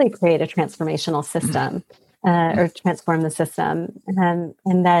really create a transformational system or transform the system. And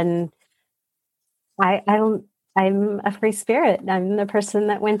then I'm a free spirit. I'm the person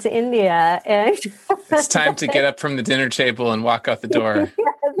that went to India. And it's time to get up from the dinner table and walk out the door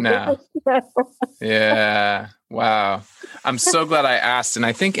now. Yeah. Wow. I'm so glad I asked. And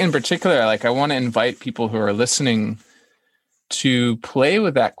I think in particular, I want to invite people who are listening to play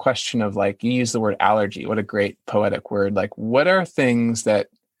with that question of you use the word allergy. What a great poetic word. What are things that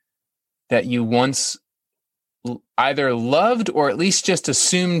you once either loved or at least just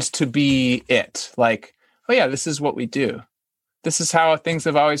assumed to be it? Oh yeah, this is what we do. This is how things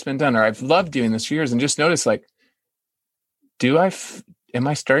have always been done. Or I've loved doing this for years, and just notice am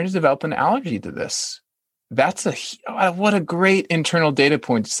I starting to develop an allergy to this? what a great internal data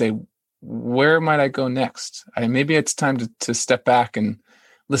point to say, where might I go next? Maybe it's time to step back and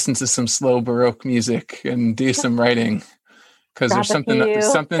listen to some slow Baroque music and do some writing, because there's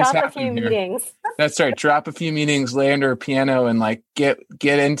something's happening here. Meetings. That's right. Drop a few meetings, lay under a piano, and like get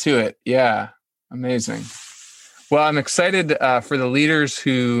into it. Yeah, amazing. Well, I'm excited for the leaders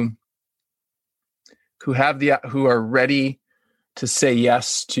who are ready to say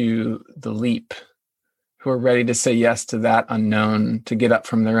yes to the leap, who are ready to say yes to that unknown, to get up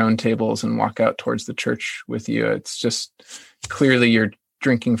from their own tables and walk out towards the church with you. It's just clearly you're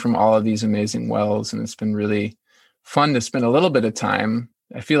drinking from all of these amazing wells, and it's been really fun to spend a little bit of time.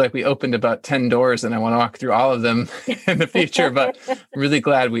 I feel like we opened about 10 doors, and I want to walk through all of them in the future, but I'm really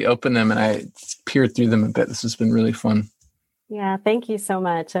glad we opened them and I peered through them a bit. This has been really fun. Yeah, thank you so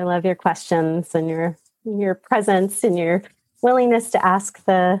much. I love your questions and your presence and your willingness to ask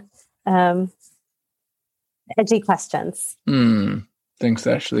the edgy questions. Thanks,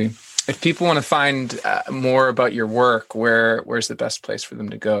 Ashley. If people want to find more about your work, where's the best place for them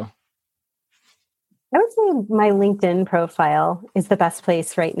to go? I would say my LinkedIn profile is the best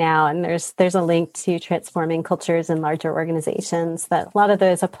place right now. And there's a link to transforming cultures in larger organizations, that a lot of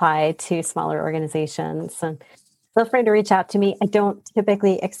those apply to smaller organizations. And feel free to reach out to me. I don't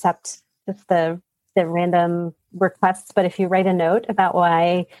typically accept just the random requests, but if you write a note about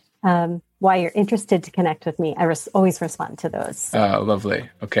why you're interested to connect with me, I always respond to those. Lovely.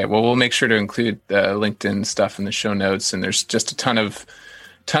 Okay. Well, we'll make sure to include the LinkedIn stuff in the show notes. And there's just a ton of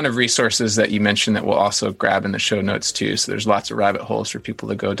resources that you mentioned that we'll also grab in the show notes too. So there's lots of rabbit holes for people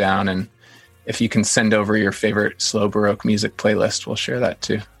to go down. And if you can send over your favorite slow Baroque music playlist, we'll share that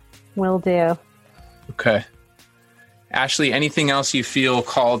too. Will do. Okay. Ashley, anything else you feel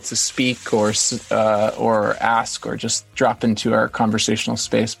called to speak or ask, or just drop into our conversational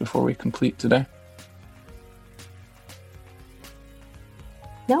space before we complete today?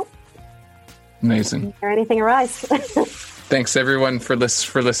 Nope. Amazing. Or anything arise. Thanks everyone for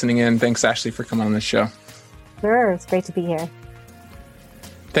listening in. Thanks, Ashley, for coming on the show. Sure, it's great to be here.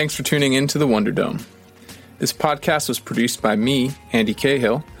 Thanks for tuning in to the Wonder Dome. This podcast was produced by me, Andy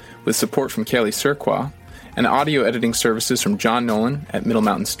Cahill, with support from Kelly Surqua, and audio editing services from John Nolan at Middle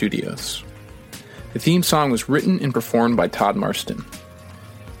Mountain Studios. The theme song was written and performed by Todd Marston.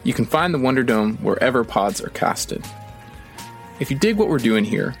 You can find the Wonder Dome wherever pods are casted. If you dig what we're doing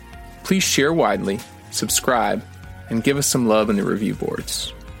here, please share widely, subscribe, and give us some love in the review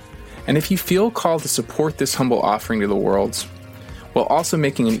boards. And if you feel called to support this humble offering to the world, while also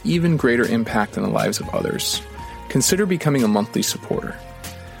making an even greater impact on the lives of others, consider becoming a monthly supporter.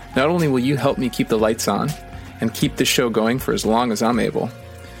 Not only will you help me keep the lights on and keep this show going for as long as I'm able,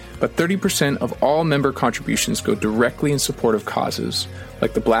 but 30% of all member contributions go directly in support of causes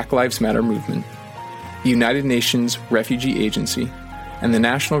like the Black Lives Matter movement, the United Nations Refugee Agency, and the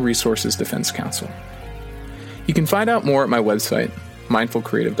National Resources Defense Council. You can find out more at my website,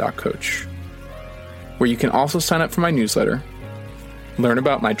 mindfulcreative.coach, where you can also sign up for my newsletter, learn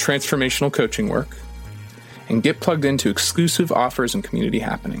about my transformational coaching work, and get plugged into exclusive offers and community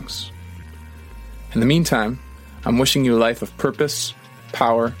happenings. In the meantime, I'm wishing you a life of purpose,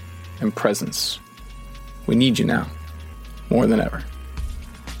 power, and presence. We need you now, more than ever.